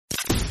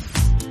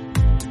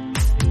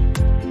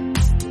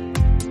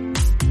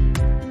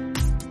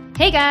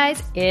Hey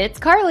guys, it's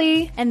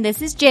Carly. And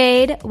this is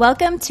Jade.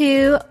 Welcome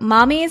to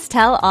Mommy's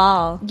Tell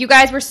All. You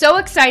guys, we're so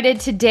excited.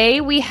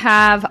 Today we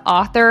have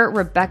author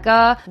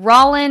Rebecca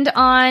Rolland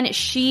on.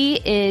 She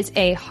is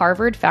a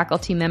Harvard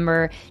faculty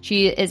member.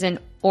 She is an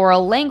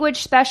oral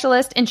language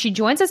specialist, and she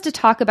joins us to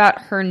talk about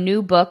her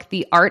new book,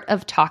 The Art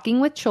of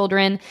Talking with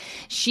Children.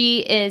 She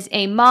is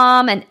a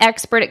mom, an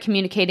expert at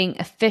communicating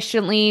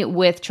efficiently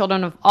with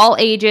children of all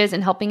ages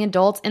and helping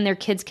adults and their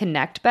kids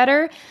connect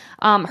better.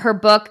 Her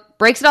book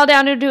breaks it all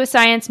down into a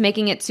science,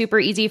 making it super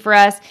easy for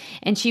us,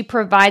 and she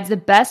provides the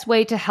best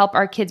way to help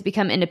our kids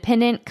become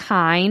independent,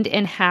 kind,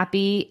 and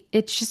happy.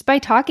 It's just by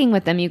talking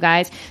with them, you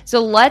guys.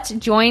 So let's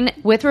join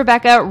with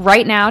Rebecca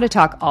right now to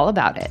talk all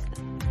about it.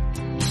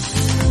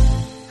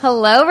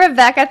 Hello,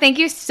 Rebecca. Thank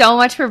you so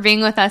much for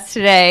being with us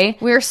today.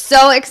 We're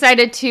so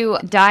excited to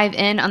dive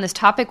in on this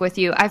topic with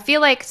you. I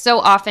feel like so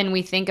often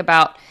we think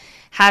about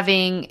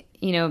having,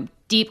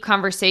 deep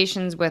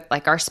conversations with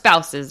like our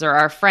spouses or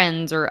our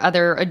friends or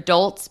other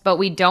adults, but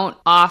we don't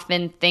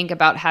often think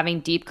about having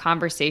deep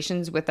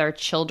conversations with our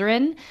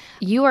children.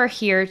 You are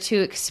here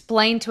to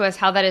explain to us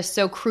how that is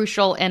so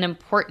crucial and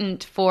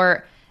important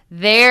for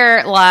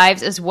their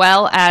lives as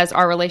well as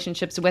our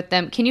relationships with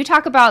them. Can you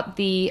talk about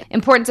the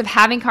importance of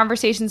having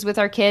conversations with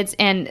our kids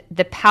and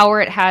the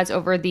power it has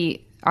over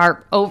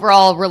our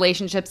overall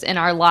relationships in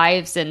our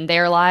lives and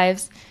their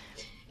lives?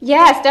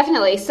 Yes,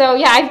 definitely. So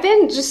I've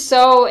been just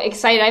so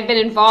excited. I've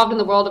been involved in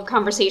the world of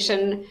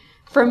conversation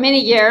for many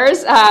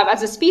years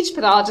as a speech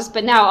pathologist,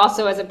 but now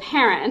also as a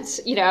parent.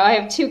 I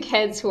have two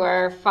kids who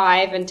are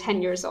 5 and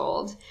 10 years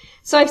old.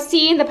 So I've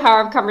seen the power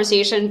of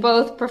conversation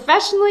both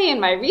professionally in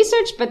my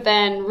research, but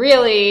then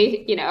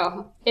really,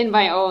 in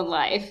my own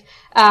life.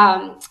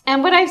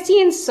 And what I've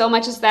seen so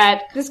much is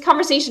that this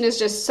conversation is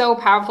just so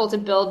powerful to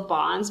build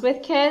bonds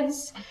with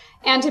kids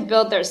and to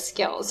build their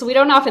skills. So we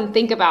don't often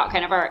think about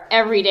kind of our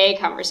everyday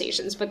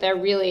conversations, but they're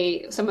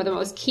really some of the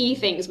most key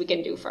things we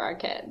can do for our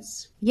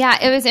kids.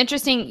 Yeah, it was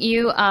interesting.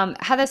 You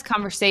had this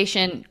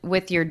conversation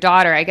with your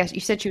daughter. I guess you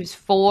said she was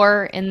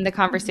 4 in the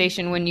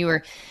conversation when you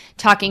were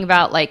talking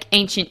about like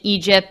ancient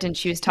Egypt, and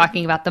she was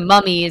talking about the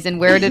mummies and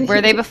were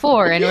they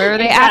before and where were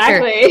they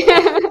exactly.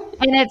 after.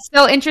 And it's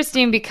so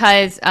interesting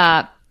because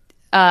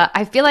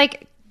I feel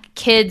like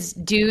kids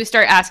do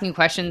start asking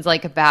questions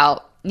like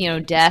about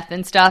death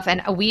and stuff.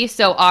 And we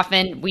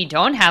we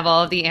don't have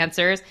all of the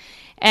answers.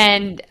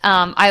 And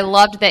I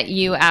loved that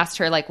you asked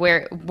her, like,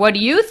 what do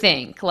you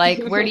think?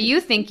 Like, where do you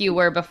think you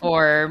were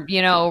before?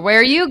 Where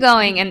are you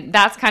going? And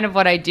that's kind of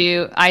what I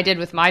did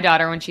with my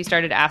daughter when she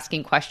started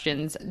asking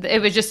questions.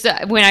 It was just,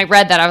 when I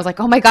read that, I was like,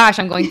 oh my gosh,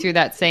 I'm going through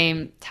that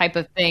same type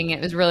of thing.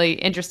 It was really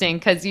interesting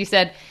because you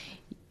said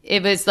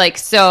it was like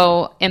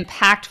so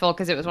impactful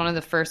because it was one of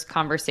the first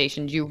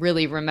conversations you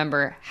really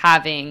remember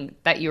having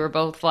that you were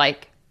both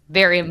like,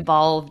 very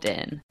involved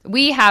in.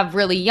 We have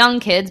really young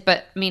kids,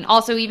 but I mean,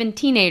 also even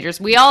teenagers.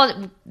 We all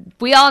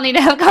need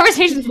to have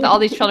conversations with all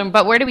these children,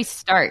 but where do we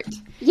start?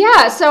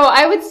 Yeah, so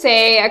I would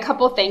say a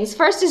couple things.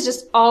 First is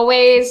just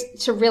always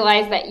to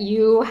realize that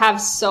you have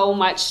so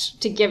much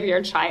to give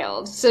your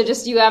child. So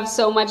just you have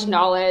so much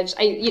knowledge,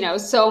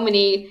 so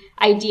many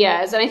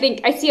ideas. And I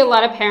think I see a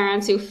lot of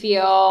parents who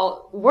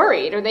feel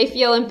worried or they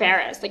feel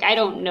embarrassed. Like, I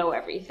don't know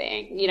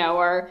everything,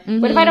 or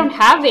what if I don't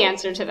have the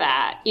answer to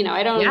that?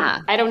 I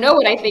don't know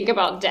what I think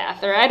about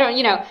death, or I don't,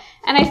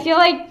 and I feel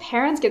like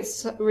parents get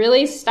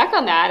really stuck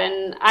on that.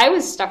 And I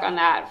was stuck on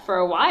that for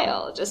a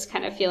while, just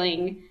kind of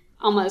feeling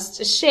almost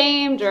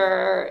ashamed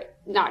or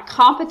not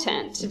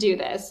competent to do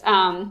this.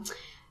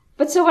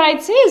 But so what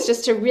I'd say is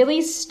just to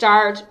really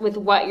start with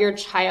what your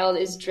child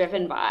is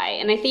driven by.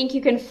 And I think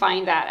you can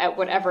find that at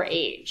whatever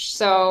age.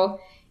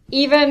 So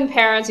even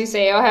parents who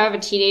say, oh, I have a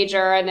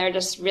teenager and they're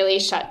just really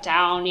shut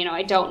down,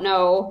 I don't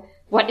know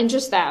what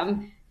interests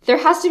them. There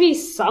has to be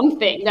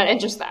something that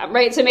interests them,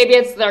 right? So maybe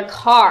it's their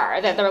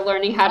car that they're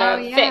learning how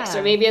to fix,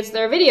 or maybe it's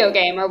their video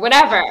game or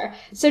whatever.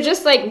 So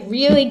just like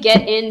really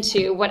get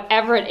into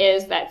whatever it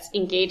is that's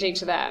engaging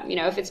to them.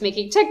 If it's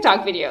making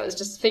TikTok videos,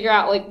 just figure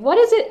out like, what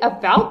is it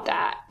about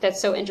that that's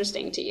so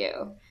interesting to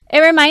you? It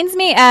reminds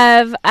me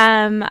of,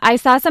 I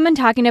saw someone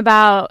talking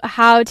about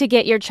how to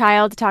get your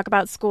child to talk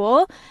about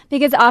school,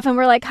 because often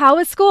we're like, how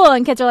was school?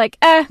 And kids are like,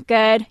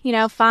 good,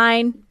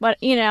 fine, what,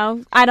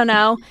 I don't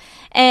know.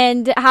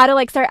 And how to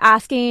like start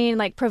asking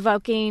like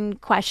provoking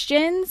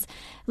questions,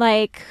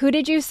 like, who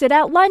did you sit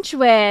at lunch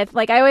with?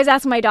 Like, I always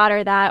ask my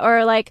daughter that.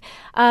 Or like,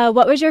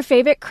 what was your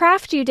favorite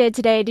craft you did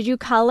today? Did you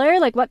color?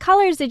 Like, what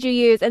colors did you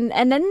use? And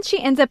then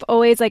she ends up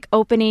always like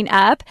opening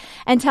up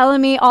and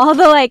telling me all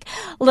the like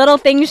little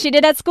things she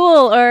did at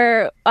school,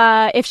 or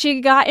if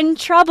she got in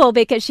trouble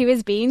because she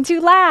was being too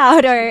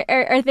loud,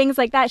 or things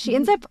like that. She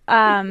ends up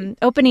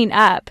opening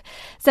up.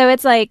 So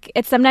it's like,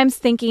 it's sometimes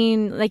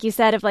thinking, like you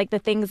said, of like the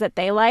things that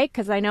they like.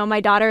 Because I know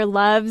my daughter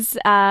loves,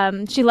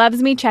 she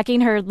loves me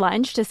checking her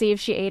lunch to see if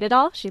she ate it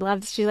all. She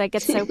like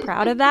gets so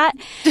proud of that.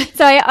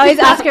 So I always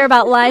ask her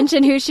about lunch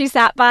and who she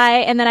sat by.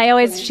 And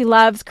then she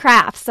loves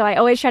crafts. So I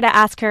always try to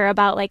ask her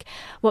about like,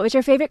 what was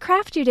your favorite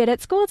craft you did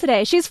at school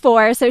today? She's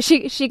 4, so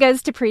she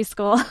goes to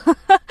preschool.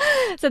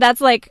 So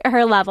that's like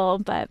her level,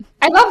 but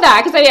I love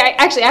that because I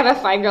actually have a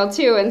 5-year-old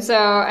too, and so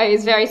I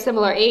was very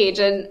similar age,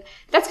 and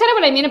that's kind of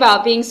what I mean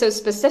about being so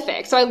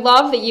specific. So I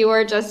love that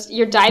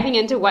you're diving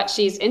into what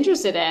she's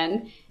interested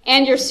in,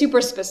 and you're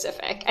super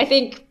specific. I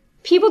think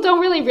people don't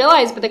really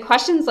realize, but the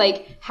questions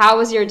like "How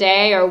was your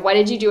day?" or "What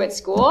did you do at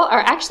school?" are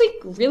actually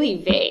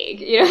really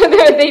vague. You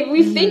know,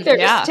 we think they're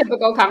just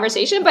typical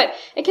conversation, but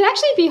it can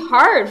actually be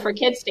hard for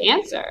kids to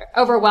answer.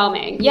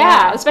 Overwhelming,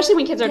 especially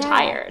when kids are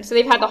tired. So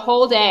they've had the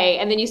whole day,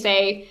 and then you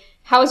say,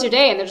 "How was your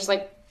day?" and they're just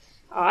like,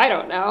 "Oh, I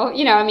don't know."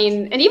 You know, I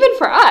mean, and even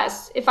for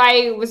us, if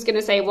I was going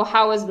to say, "Well,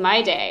 how was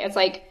my day?" It's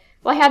like,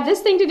 well, I had this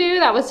thing to do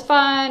that was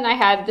fun. I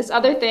had this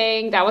other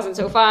thing that wasn't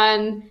so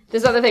fun.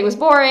 This other thing was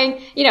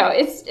boring. You know,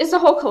 it's a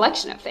whole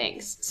collection of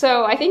things.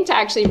 So I think to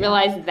actually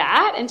realize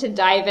that and to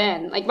dive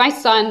in, like my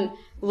son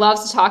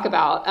loves to talk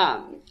about,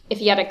 if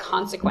he had a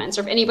consequence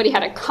or if anybody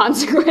had a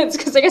consequence,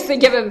 because I guess they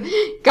give him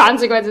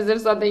consequences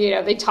if something, you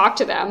know, they talk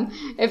to them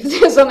if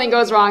something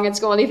goes wrong at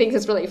school, and he thinks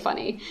it's really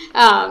funny.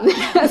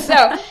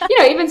 So, you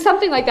know, even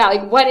something like that,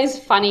 like what is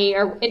funny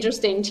or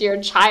interesting to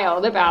your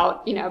child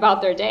about, you know,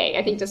 about their day?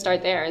 I think to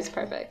start there is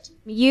perfect.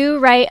 You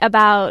write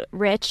about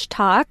rich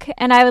talk,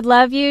 and I would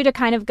love you to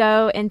kind of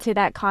go into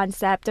that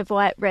concept of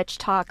what rich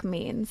talk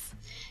means.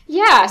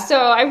 Yeah, so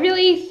I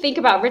really think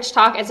about rich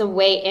talk as a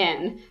way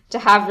in to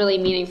have really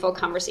meaningful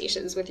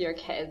conversations with your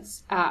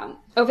kids.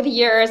 Over the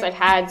years, I've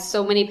had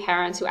so many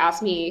parents who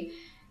ask me,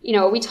 you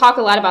know, we talk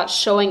a lot about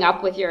showing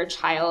up with your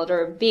child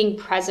or being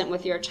present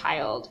with your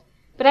child,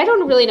 but I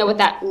don't really know what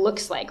that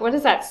looks like. What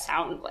does that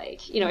sound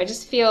like? You know, it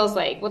just feels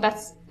like, well,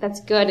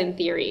 that's good in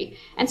theory.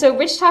 And so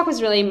rich talk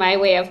was really my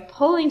way of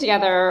pulling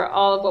together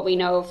all of what we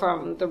know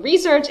from the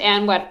research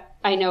and what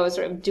I know is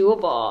sort of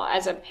doable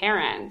as a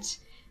parent,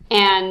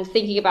 and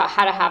thinking about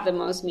how to have the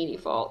most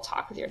meaningful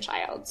talk with your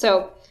child.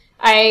 So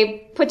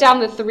I put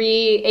down the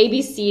 3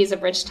 ABCs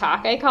of rich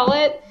talk, I call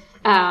it.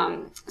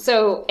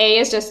 So A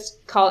is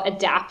just called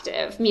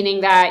adaptive,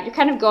 meaning that you're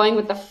kind of going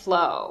with the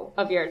flow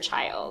of your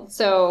child.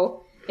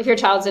 So if your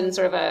child's in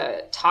sort of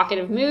a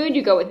talkative mood,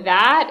 you go with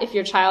that. If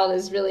your child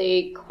is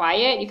really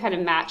quiet, you kind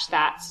of match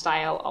that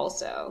style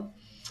also.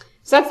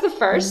 So that's the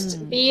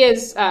first. B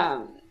is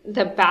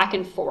the back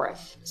and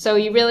forth. So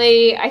you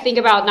really, I think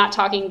about not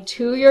talking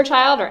to your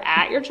child or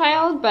at your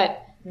child,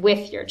 but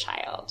with your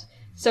child.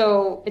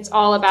 So it's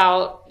all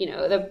about, you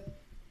know, the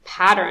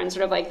pattern,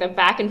 sort of like the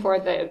back and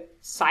forth, the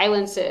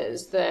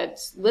silences, the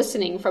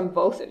listening from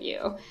both of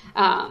you.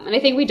 And I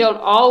think we don't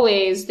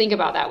always think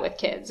about that with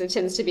kids. It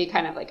tends to be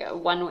kind of like a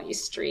one-way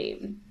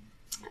stream.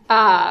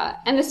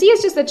 And the C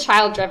is just the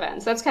child driven.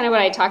 So that's kind of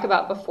what I talked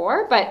about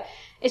before, but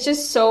it's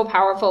just so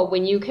powerful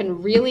when you can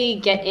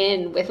really get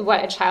in with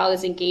what a child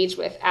is engaged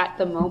with at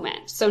the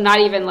moment. So not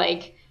even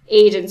like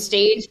age and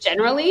stage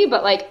generally,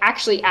 but like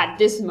actually at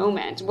this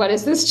moment, what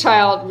is this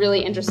child really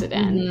interested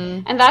in?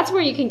 Mm-hmm. And that's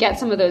where you can get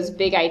some of those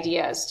big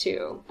ideas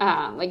too.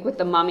 Like with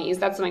the mummies,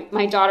 that's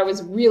my daughter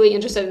was really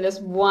interested in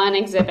this one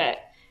exhibit.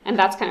 And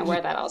that's kind of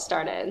where that all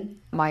started.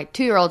 My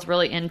 2-year-old's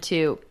really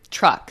into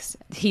trucks.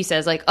 He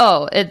says like,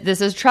 oh, this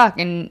is a truck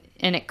and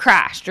it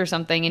crashed or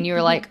something. And you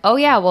were like, oh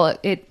yeah, well,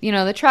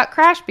 the truck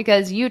crashed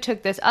because you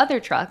took this other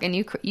truck and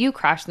you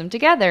crashed them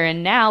together.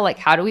 And now like,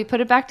 how do we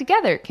put it back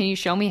together? Can you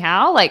show me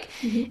how? Like,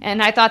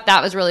 and I thought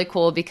that was really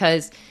cool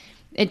because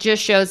it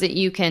just shows that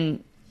you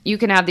can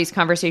have these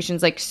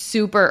conversations like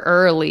super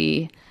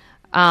early.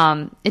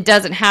 It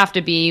doesn't have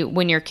to be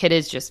when your kid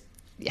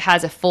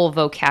has a full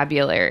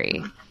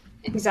vocabulary.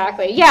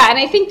 Exactly. Yeah. And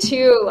I think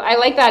too, I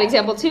like that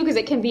example too, because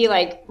it can be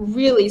like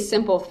really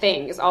simple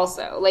things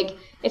also. Like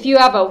if you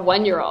have a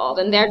 1-year-old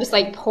and they're just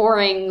like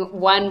pouring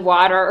one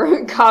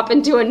water cup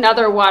into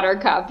another water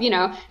cup, you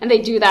know, and they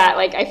do that.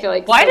 Like, I feel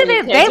like why do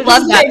they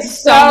love that like,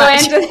 so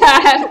much. Into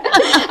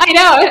that. I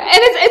know. And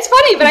it's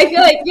funny, but I feel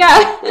like,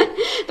 yeah,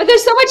 but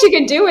there's so much you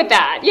can do with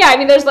that. Yeah. I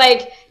mean, there's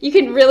like, you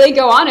can really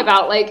go on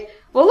about like,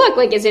 well, look,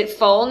 like, is it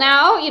full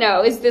now? You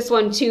know, is this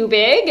one too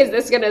big? Is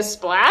this going to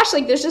splash?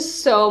 Like, there's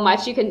just so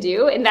much you can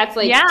do. And that's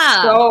like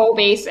so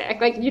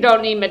basic. Like, you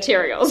don't need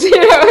materials, you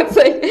know, it's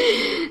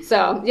like,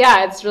 so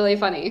yeah, it's really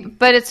funny.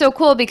 But it's so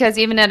cool because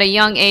even at a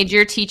young age,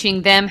 you're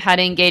teaching them how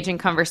to engage in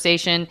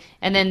conversation.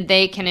 And then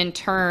they can in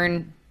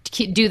turn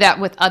do that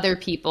with other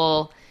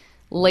people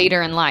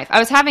later in life. I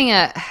was having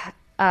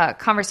a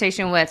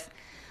conversation with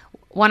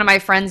one of my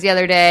friends the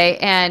other day,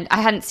 and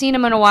I hadn't seen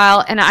him in a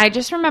while, and I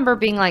just remember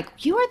being like,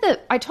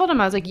 I told him,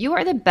 I was like, you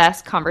are the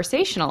best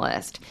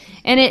conversationalist.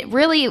 And it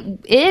really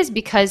is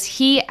because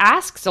he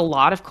asks a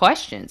lot of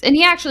questions, and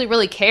he actually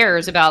really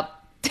cares about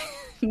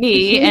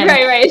me and,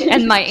 right.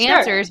 and my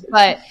answers. Sure.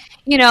 But,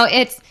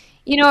 it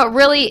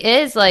really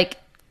is like,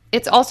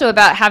 it's also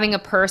about having a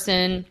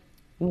person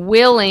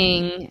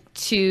willing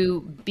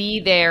to be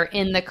there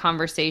in the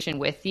conversation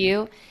with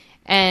you.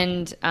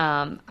 And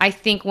I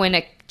think when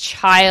a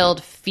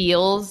child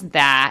feels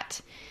that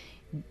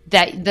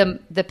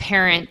the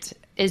parent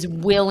is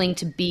willing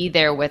to be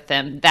there with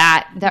them,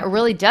 that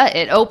really does,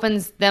 it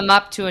opens them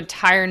up to an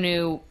entire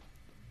new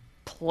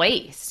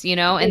place,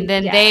 and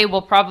then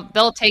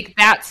they'll take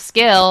that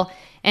skill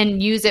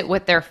and use it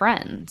with their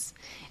friends.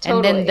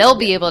 Totally. And then they'll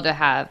be able to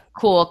have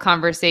cool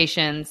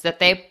conversations that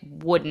they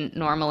wouldn't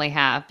normally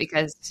have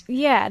because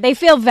yeah, they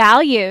feel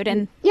valued.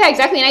 And yeah,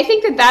 exactly. And I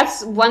think that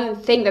that's one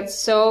thing that's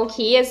so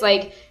key is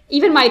like,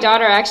 even my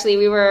daughter, actually,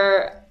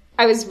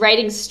 I was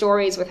writing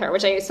stories with her,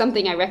 which is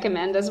something I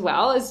recommend as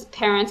well as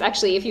parents.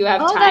 Actually, if you have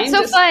time,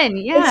 that's so fun.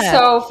 Yeah, it's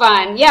so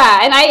fun.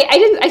 Yeah, and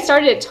I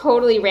started it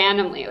totally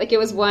randomly. Like it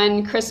was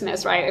one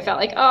Christmas, right? I felt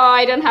like, oh,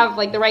 I don't have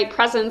like the right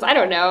presents. I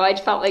don't know. I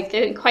felt like I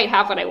didn't quite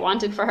have what I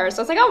wanted for her, so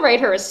I was like, I'll write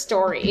her a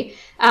story.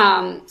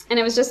 And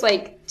it was just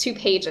like 2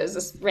 pages,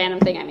 this random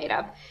thing I made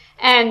up.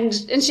 And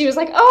she was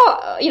like,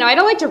 oh, I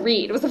don't like to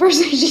read, was the first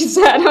thing she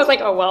said. I was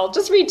like, oh, well,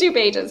 just read 2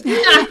 pages.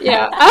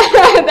 Yeah.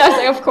 That's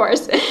like, of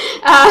course.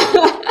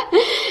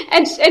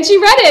 And she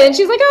read it and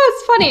she was like, oh,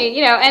 it's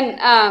funny,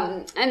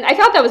 and I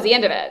thought that was the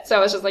end of it. So I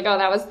was just like, oh,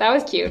 that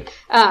was cute.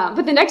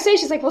 But the next day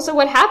she's like, well, so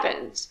what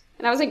happened?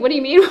 And I was like, what do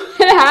you mean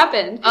what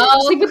happened?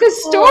 She's like, with the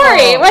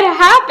story, what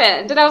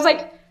happened? And I was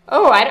like,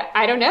 oh,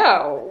 I don't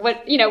know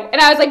what,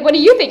 and I was like, what do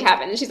you think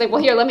happened? And she's like,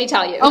 well, here, let me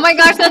tell you. Oh my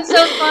gosh, that's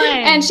so fun.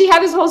 And she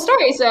had this whole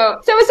story.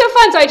 So it was so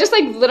fun. So I just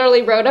like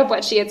literally wrote up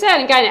what she had said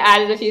and kind of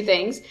added a few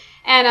things.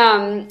 And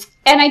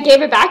I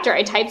gave it back to her.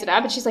 I typed it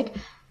up and she's like,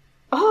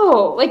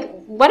 oh, like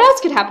what else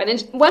could happen?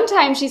 And one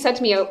time she said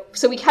to me, oh,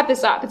 so we kept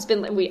this up.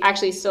 We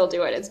actually still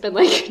do it. It's been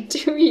like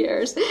 2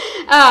 years.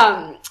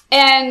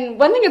 And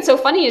one thing that's so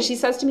funny is she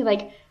says to me,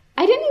 like,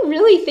 I didn't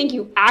really think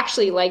you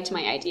actually liked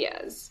my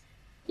ideas.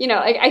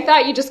 Like I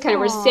thought you just kind of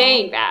were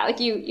saying that. Like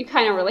you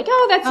kind of were like,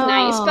 oh, that's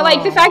nice. But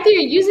like the fact that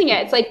you're using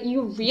it, it's like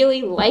you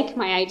really like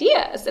my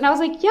ideas. And I was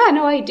like, yeah,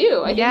 no, I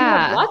do. I think you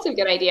have lots of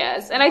good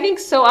ideas. And I think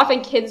so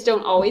often kids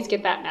don't always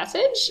get that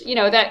message,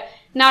 that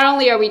not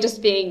only are we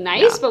just being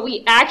nice, but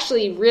we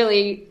actually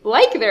really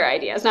like their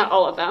ideas. Not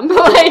all of them,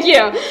 but like,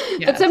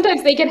 but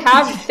sometimes they can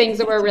have things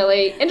that we're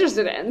really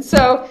interested in.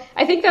 So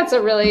I think that's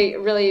a really,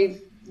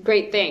 really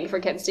great thing for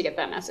kids to get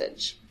that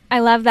message. I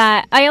love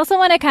that. I also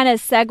want to kind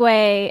of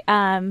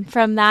segue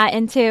from that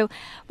into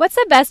what's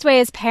the best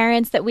way as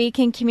parents that we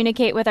can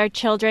communicate with our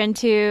children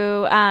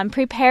to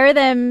prepare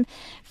them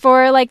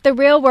for like the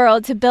real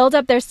world, to build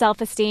up their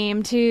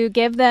self-esteem, to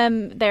give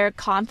them their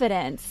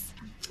confidence.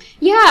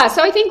 Yeah,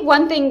 so I think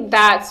one thing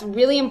that's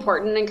really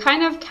important and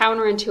kind of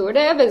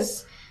counterintuitive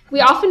is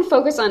we often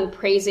focus on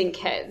praising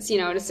kids,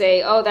 to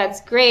say, oh,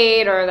 that's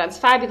great or that's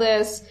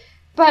fabulous.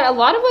 But a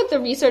lot of what the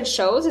research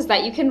shows is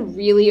that you can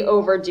really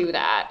overdo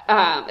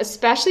that,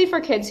 especially for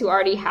kids who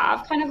already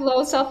have kind of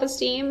low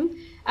self-esteem.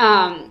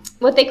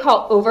 What they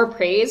call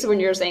overpraise,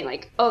 when you're saying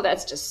like, oh,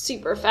 that's just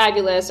super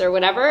fabulous or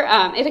whatever,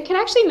 it can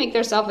actually make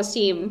their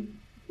self-esteem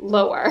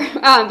lower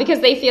because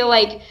they feel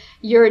like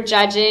you're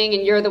judging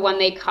and you're the one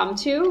they come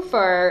to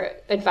for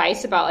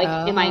advice about like,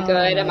 am I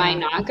good? Am I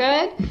not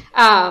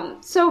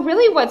good? So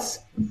really what's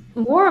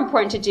more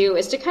important to do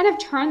is to kind of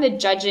turn the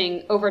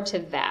judging over to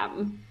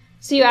them.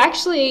 So you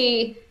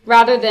actually,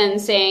 rather than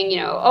saying,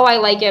 oh, I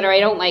like it or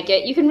I don't like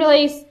it, you can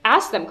really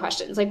ask them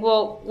questions like,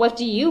 well, what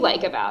do you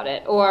like about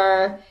it?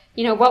 Or,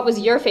 what was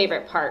your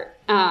favorite part?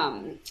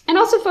 And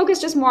also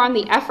focus just more on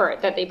the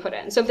effort that they put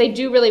in. So if they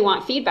do really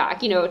want feedback,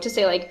 to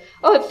say like,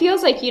 oh, it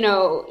feels like,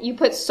 you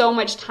put so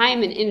much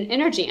time and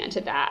energy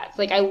into that.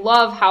 Like, I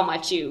love how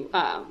much you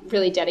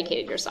really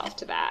dedicated yourself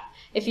to that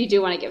if you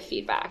do want to give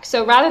feedback.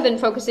 So rather than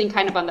focusing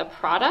kind of on the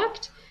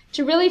product,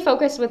 to really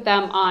focus with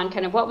them on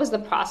kind of what was the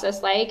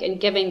process like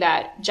and giving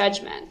that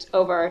judgment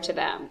over to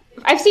them.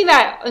 I've seen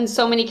that in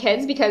so many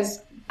kids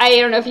because I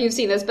don't know if you've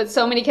seen this, but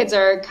so many kids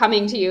are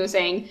coming to you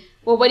saying,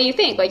 well, what do you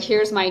think? Like,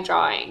 here's my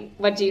drawing.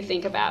 What do you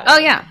think about it? Oh,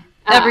 yeah.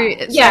 Every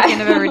second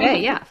of every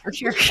day. Yeah, for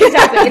sure.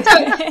 Exactly. So,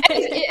 and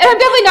I'm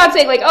definitely not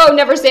saying like, oh,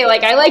 never say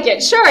like, I like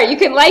it. Sure, you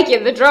can like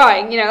it, the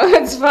drawing,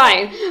 it's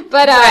fine.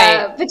 But,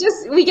 but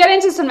just, we get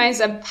into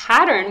sometimes a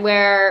pattern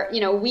where,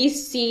 we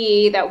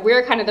see that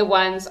we're kind of the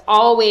ones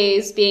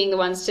always being the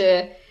ones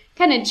to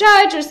kind of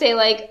judge or say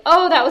like,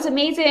 oh, that was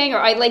amazing. Or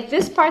I like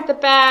this part the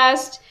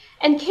best.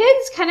 And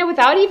kids kind of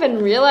without even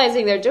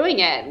realizing they're doing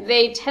it,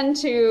 they tend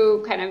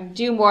to kind of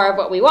do more of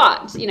what we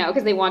want,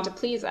 because they want to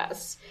please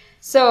us.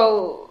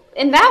 So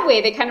in that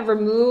way, they kind of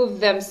remove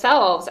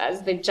themselves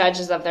as the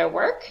judges of their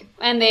work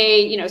and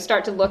they,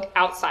 start to look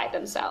outside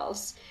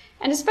themselves.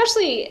 And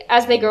especially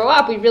as they grow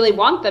up, we really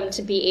want them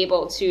to be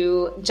able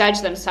to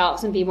judge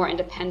themselves and be more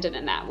independent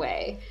in that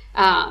way.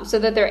 So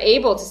that they're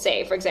able to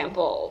say, for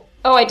example,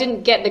 oh, I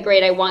didn't get the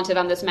grade I wanted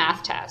on this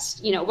math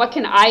test. What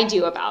can I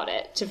do about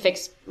it to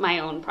fix my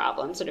own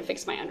problems or to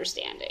fix my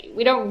understanding?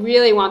 We don't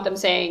really want them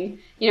saying,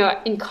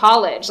 in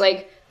college,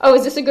 like, oh,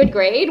 is this a good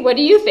grade? What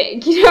do you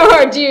think?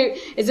 Or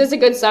is this a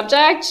good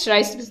subject? Should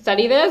I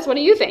study this? What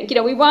do you think?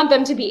 We want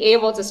them to be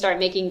able to start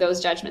making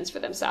those judgments for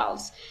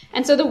themselves.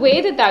 And so the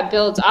way that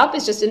builds up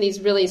is just in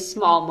these really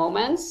small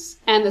moments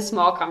and the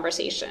small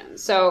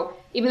conversations. So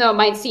even though it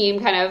might seem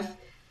kind of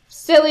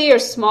silly or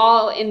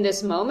small in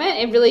this moment,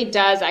 it really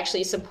does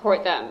actually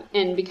support them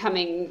in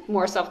becoming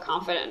more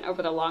self-confident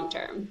over the long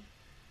term.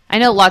 I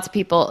know lots of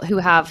people who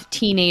have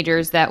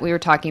teenagers that we were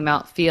talking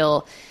about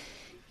feel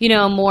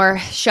more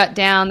shut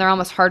down. They're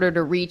almost harder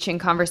to reach in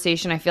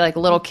conversation. I feel like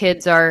little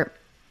kids are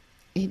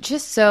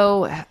just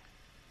so, I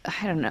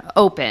don't know,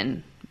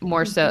 open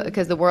more so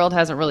because the world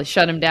hasn't really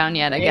shut them down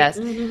yet, I guess.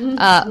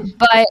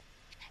 But,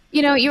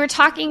 you were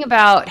talking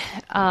about,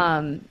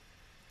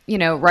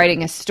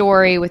 writing a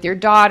story with your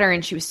daughter,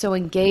 and she was so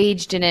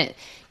engaged in it.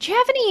 Do you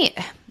have any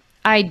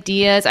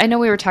ideas? I know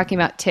we were talking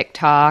about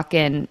TikTok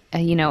and,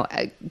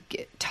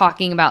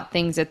 talking about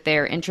things that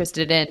they're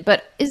interested in,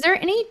 but is there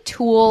any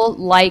tool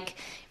like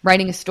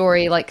writing a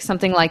story, like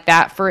something like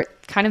that for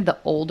kind of the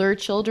older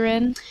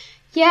children?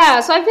 Yeah,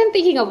 so I've been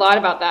thinking a lot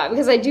about that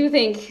because I do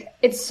think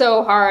it's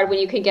so hard when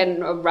you can get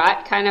in a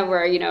rut kind of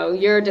where,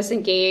 you're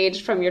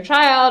disengaged from your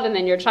child and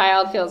then your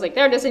child feels like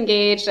they're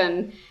disengaged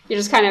and you're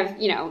just kind of,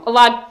 a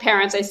lot of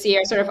parents I see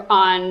are sort of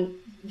on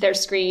their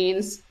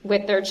screens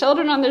with their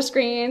children on their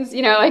screens,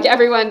 like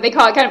everyone, they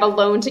call it kind of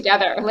alone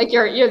together. Like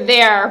you're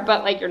there,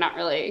 but like you're not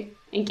really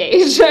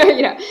engaged,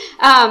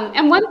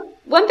 And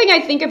one thing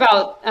I think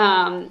about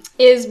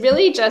is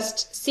really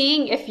just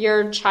seeing if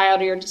your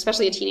child or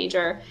especially a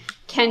teenager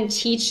can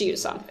teach you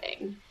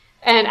something,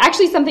 and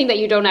actually something that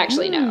you don't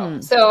actually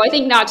know. So I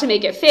think not to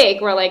make it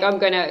fake, where like I'm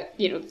gonna,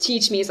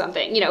 teach me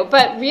something,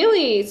 but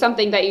really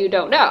something that you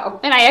don't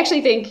know. And I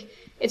actually think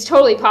it's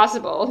totally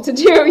possible to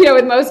do,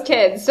 with most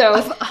kids. So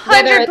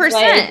 100%.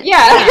 Like,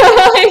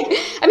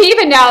 I mean,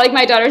 even now, like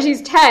my daughter,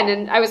 she's 10,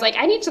 and I was like,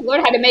 I need to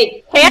learn how to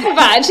make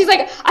Canva. And she's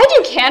like, I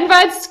do Canva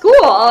at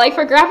school, like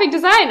for graphic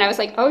design. And I was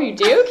like, oh, you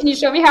do? Can you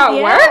show me how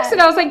it works?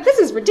 And I was like, this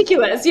is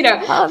ridiculous,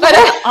 Oh,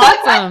 that's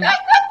awesome.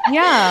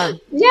 Yeah.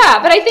 Yeah,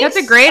 but I think that's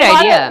a great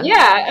idea.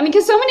 I mean,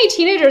 because so many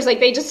teenagers, like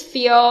they just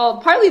feel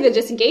partly the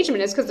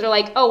disengagement is because they're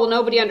like, oh, well,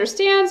 nobody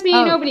understands me.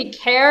 Nobody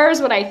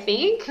cares what I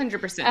think.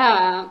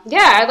 100%.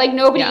 Like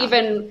nobody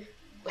even,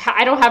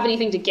 I don't have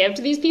anything to give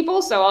to these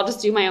people, so I'll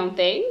just do my own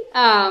thing.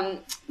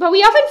 But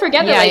we often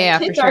forget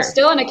that kids are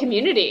still in a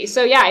community.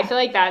 So yeah, I feel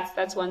like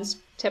that's one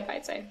tip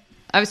I'd say.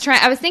 I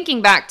was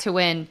thinking back to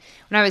when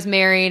I was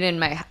married and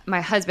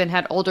my husband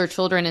had older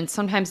children, and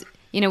sometimes,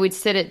 we'd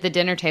sit at the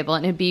dinner table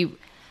and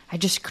I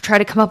just try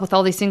to come up with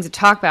all these things to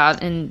talk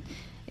about, and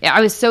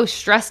I was so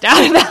stressed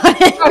out about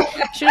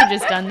it. Should have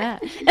just done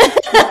that.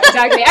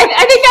 Exactly.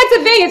 I think that's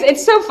the thing.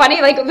 It's so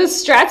funny. Like the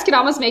stress can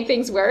almost make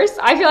things worse.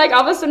 I feel like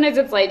almost sometimes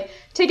it's like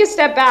take a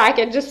step back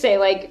and just say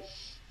like,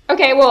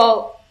 okay,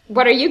 well,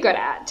 what are you good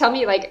at? Tell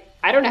me, like,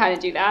 I don't know how to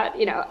do that.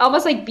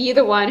 Almost like be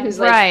the one who's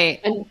like, right.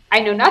 And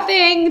I know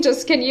nothing.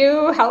 Just can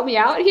you help me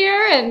out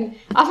here? And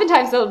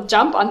oftentimes they'll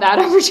jump on that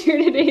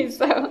opportunity.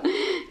 So,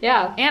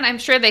 yeah. And I'm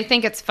sure they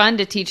think it's fun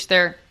to teach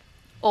their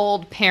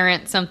old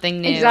parent something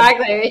new.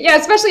 Exactly. Yeah,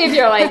 especially if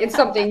you're like, it's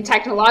something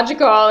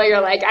technological, or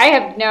you're like, I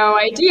have no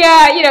idea.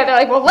 They're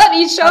like, well, let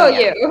me show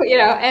you,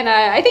 and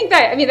I think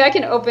that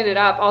can open it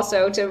up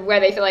also to where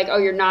they feel like, oh,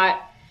 you're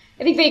not,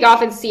 I think they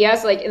often see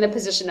us like in the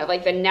position of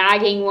like the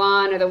nagging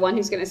one or the one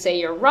who's going to say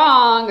you're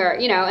wrong or,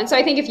 and so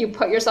I think if you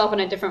put yourself in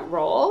a different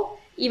role,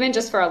 even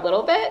just for a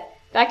little bit,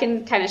 that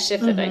can kind of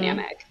shift the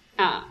dynamic.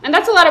 And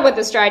that's a lot of what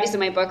the strategies in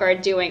my book are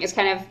doing is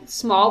kind of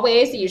small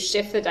ways that you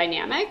shift the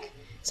dynamic.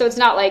 So it's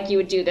not like you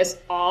would do this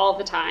all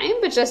the time,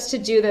 but just to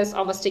do this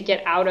almost to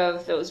get out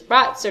of those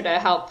ruts or to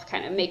help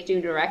kind of make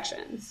new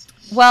directions.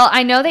 Well,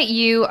 I know that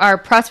you are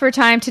pressed for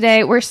time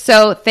today. We're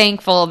so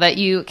thankful that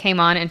you came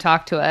on and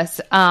talked to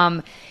us.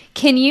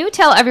 Can you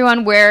tell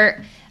everyone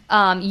where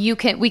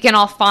we can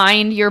all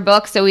find your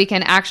book so we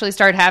can actually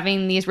start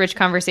having these rich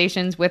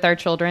conversations with our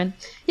children?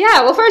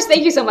 Yeah, well, first,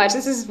 thank you so much.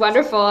 This is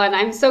wonderful, and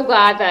I'm so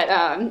glad that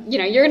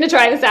you're going to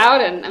try this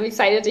out, and I'm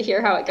excited to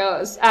hear how it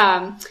goes.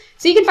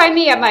 So you can find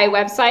me at my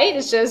website.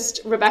 It's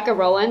just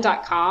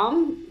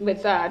RebeccaRowland.com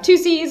with 2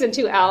 C's and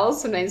 2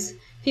 L's. Sometimes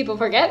people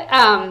forget.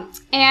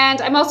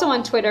 And I'm also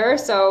on Twitter,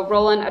 so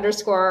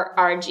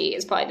Rowland_RG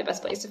is probably the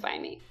best place to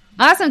find me.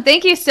 Awesome.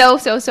 Thank you so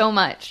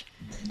much.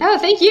 Oh,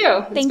 thank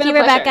you. Thank you,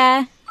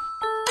 Rebecca.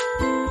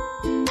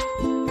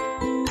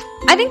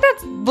 I think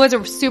that was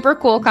a super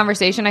cool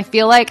conversation. I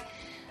feel like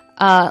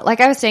I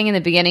was saying in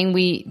the beginning,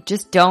 we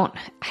just don't,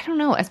 I don't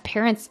know, as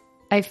parents,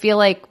 I feel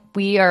like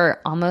we are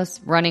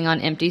almost running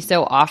on empty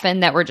so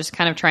often that we're just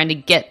kind of trying to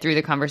get through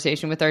the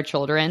conversation with our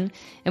children.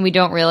 And we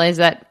don't realize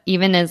that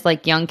even as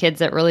like young kids,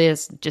 that really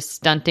is just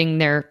stunting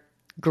their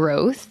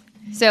growth.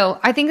 So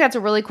I think that's a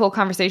really cool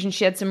conversation.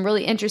 She had some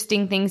really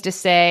interesting things to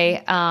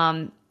say.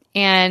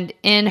 And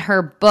in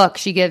her book,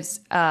 she gives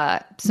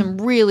some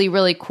really,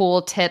 really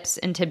cool tips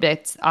and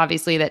tidbits,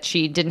 obviously, that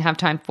she didn't have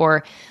time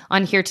for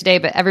on here today.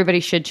 But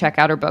everybody should check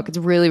out her book. It's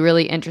really,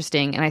 really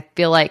interesting. And I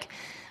feel like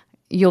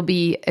you'll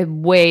be a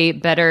way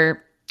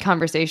better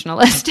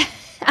conversationalist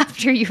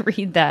after you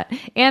read that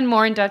and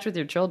more in touch with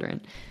your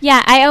children.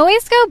 Yeah, I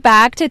always go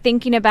back to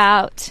thinking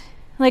about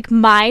like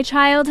my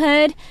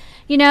childhood,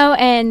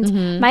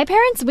 and my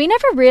parents, we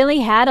never really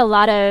had a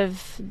lot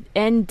of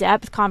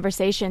in-depth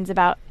conversations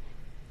about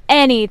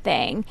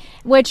anything,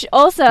 which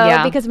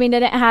also because we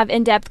didn't have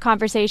in-depth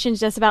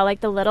conversations just about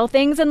like the little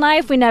things in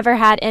life, we never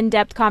had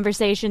in-depth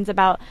conversations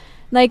about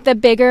like the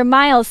bigger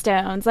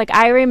milestones. Like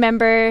I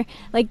remember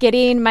like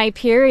getting my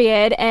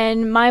period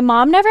and my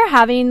mom never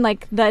having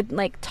like the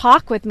like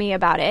talk with me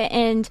about it,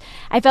 and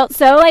I felt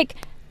so like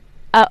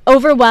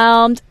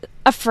overwhelmed,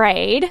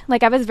 afraid.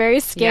 Like I was very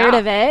scared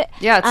of it.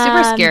 Yeah, it's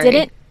super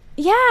scary.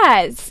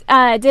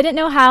 Didn't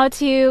know how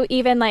to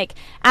even like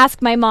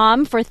ask my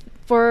mom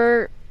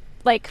for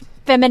like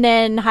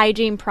feminine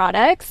hygiene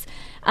products.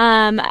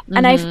 And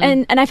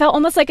I felt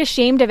almost like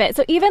ashamed of it.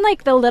 So even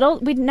like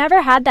we'd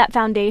never had that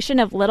foundation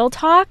of little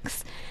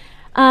talks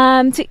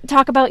to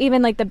talk about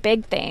even like the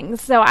big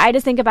things. So I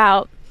just think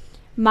about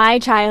my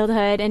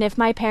childhood, and if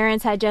my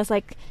parents had just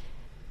like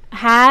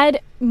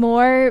had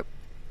more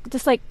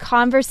just like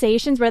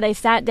conversations where they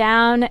sat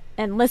down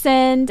and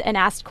listened and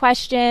asked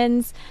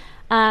questions,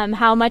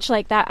 how much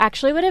like that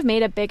actually would have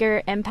made a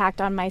bigger impact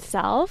on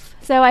myself.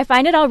 So I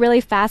find it all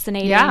really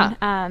fascinating.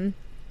 Yeah.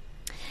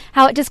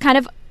 How it just kind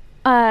of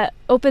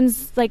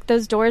opens like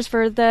those doors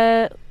for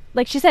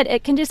like she said,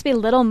 it can just be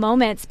little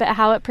moments, but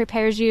how it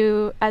prepares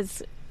you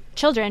as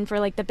children for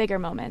like the bigger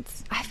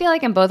moments. I feel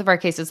like in both of our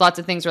cases, lots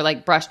of things were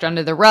like brushed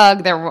under the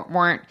rug. There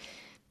weren't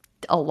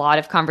a lot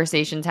of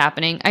conversations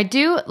happening. I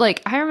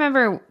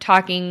remember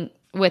talking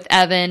with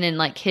Evan and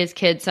like his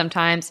kids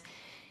sometimes,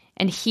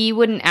 and he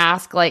wouldn't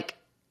ask like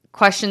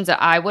questions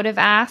that I would have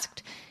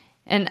asked.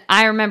 And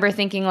I remember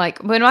thinking like,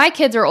 when my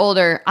kids are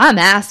older, I'm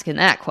asking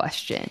that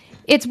question.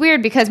 It's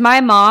weird because my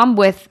mom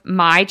with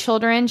my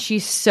children,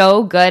 she's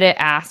so good at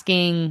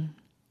asking.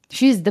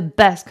 She's the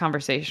best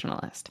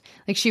conversationalist.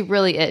 Like she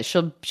really is.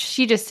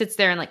 She just sits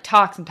there and like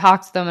talks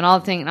to them and all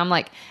the things. And I'm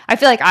like, I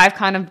feel like I've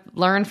kind of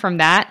learned from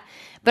that,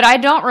 but I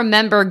don't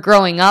remember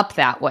growing up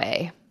that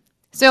way.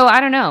 So I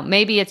don't know.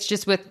 Maybe it's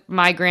just with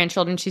my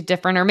grandchildren, she's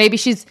different, or maybe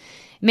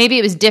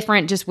it was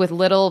different just with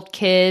little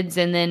kids,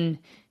 and then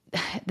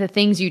the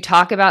things you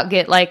talk about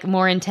get like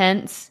more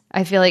intense.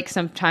 I feel like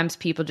sometimes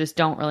people just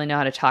don't really know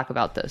how to talk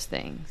about those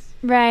things.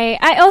 Right.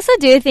 I also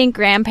do think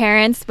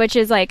grandparents, which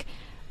is like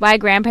why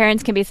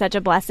grandparents can be such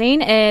a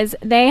blessing, is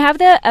they have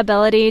the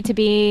ability to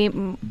be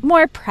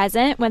more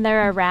present when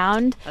they're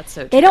around. That's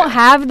so true. They don't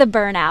have the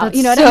burnout. That's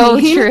you know what so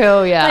I mean?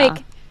 True, yeah.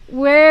 Like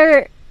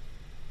we're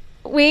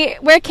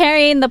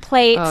carrying the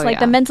plates,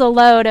 the mental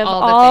load of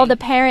all the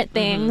parent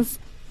things.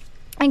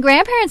 Mm-hmm. And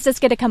grandparents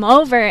just get to come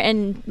over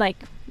and like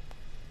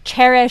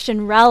cherish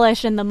and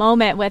relish in the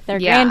moment with their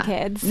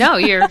grandkids. No,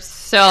 you're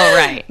so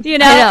right. You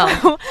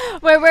know?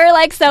 Where we're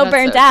like so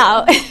burnt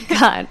out.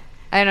 God,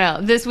 I don't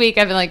know. This week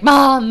I've been like,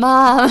 Mom.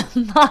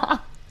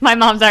 My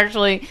mom's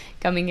actually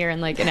coming here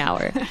in like an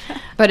hour.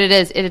 But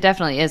it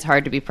definitely is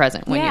hard to be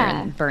present when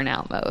you're in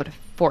burnout mode,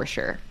 for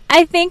sure.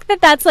 I think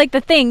that's like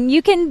the thing.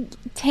 You can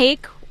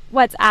take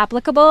what's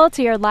applicable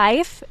to your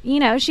life. You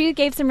know, she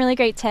gave some really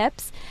great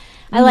tips.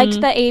 I liked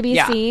the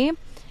ABC.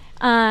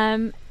 Yeah.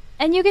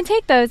 And you can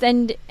take those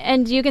and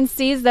you can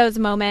seize those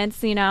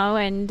moments, you know,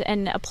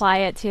 and apply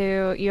it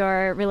to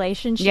your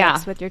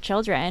relationships with your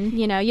children.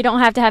 You know, you don't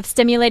have to have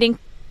stimulating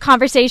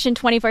conversation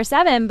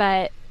 24/7,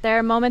 but there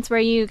are moments where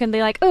you can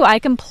be like, oh, I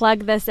can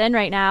plug this in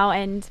right now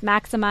and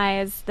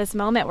maximize this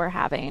moment we're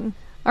having.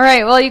 All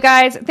right. Well, you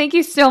guys, thank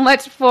you so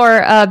much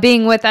for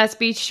being with us.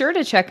 Be sure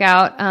to check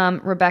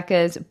out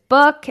Rebecca's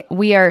book.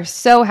 We are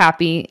so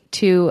happy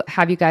to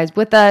have you guys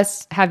with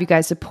us, have you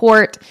guys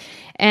support.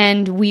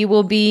 And we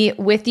will be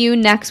with you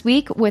next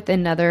week with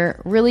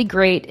another really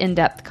great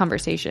in-depth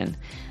conversation.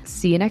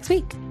 See you next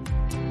week.